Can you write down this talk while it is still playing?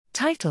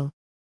Title: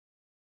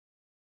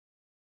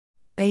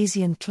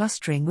 Bayesian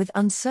clustering with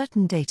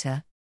uncertain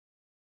data.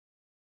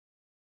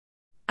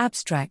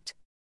 Abstract: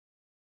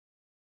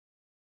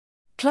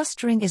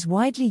 Clustering is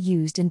widely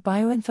used in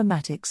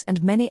bioinformatics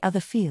and many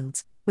other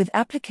fields, with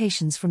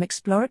applications from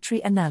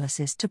exploratory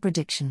analysis to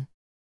prediction.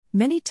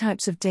 Many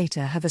types of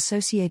data have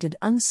associated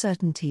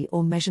uncertainty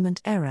or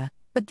measurement error,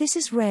 but this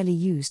is rarely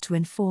used to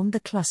inform the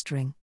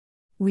clustering.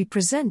 We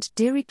present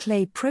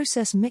Dirichlet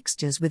process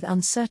mixtures with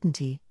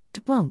uncertainty,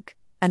 DBUNC,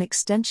 an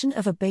extension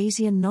of a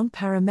Bayesian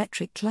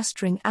non-parametric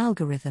clustering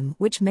algorithm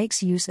which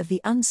makes use of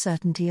the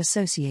uncertainty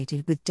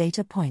associated with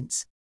data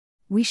points.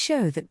 We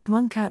show that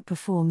DBUNC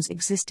outperforms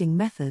existing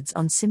methods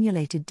on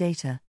simulated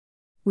data.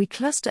 We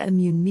cluster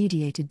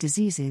immune-mediated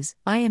diseases,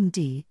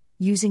 IMD,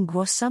 using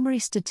Gauss summary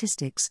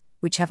statistics,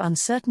 which have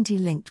uncertainty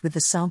linked with the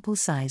sample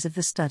size of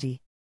the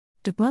study.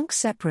 DBUNC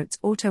separates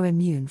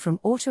autoimmune from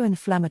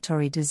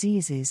autoinflammatory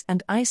diseases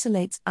and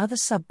isolates other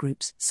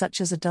subgroups such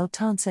as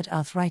adult-onset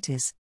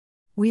arthritis.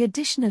 We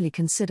additionally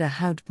consider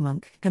how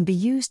DBUNC can be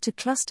used to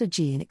cluster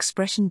gene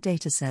expression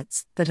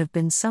datasets that have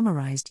been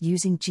summarized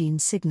using gene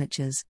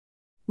signatures.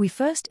 We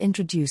first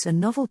introduce a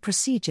novel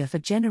procedure for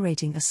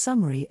generating a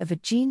summary of a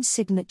gene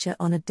signature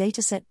on a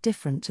dataset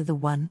different to the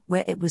one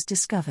where it was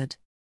discovered.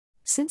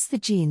 Since the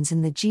genes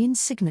in the gene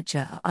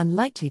signature are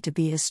unlikely to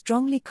be as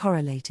strongly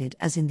correlated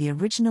as in the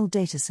original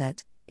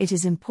dataset, it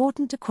is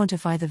important to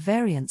quantify the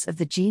variance of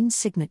the gene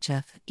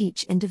signature for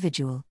each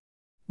individual.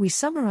 We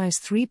summarize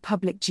 3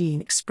 public gene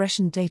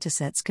expression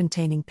datasets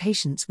containing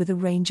patients with a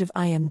range of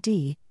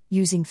IMD,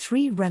 using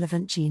 3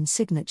 relevant gene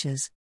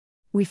signatures.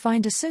 We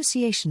find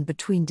association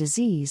between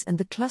disease and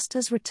the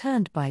clusters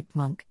returned by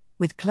DBUNC,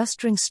 with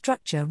clustering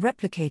structure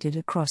replicated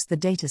across the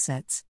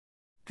datasets.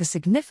 The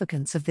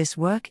significance of this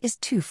work is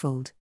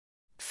twofold.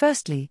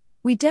 Firstly,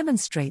 we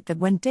demonstrate that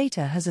when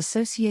data has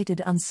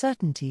associated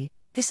uncertainty,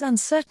 this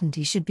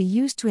uncertainty should be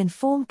used to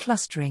inform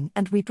clustering,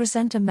 and we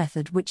present a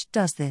method which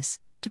does this,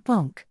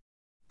 DBUNC.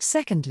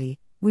 Secondly,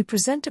 we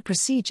present a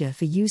procedure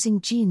for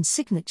using gene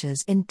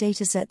signatures in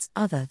datasets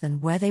other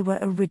than where they were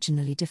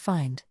originally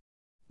defined.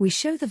 We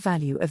show the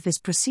value of this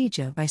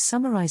procedure by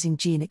summarizing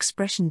gene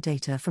expression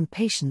data from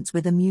patients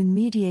with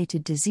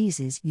immune-mediated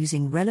diseases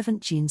using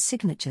relevant gene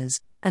signatures,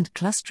 and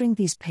clustering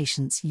these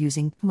patients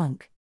using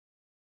DBUNC.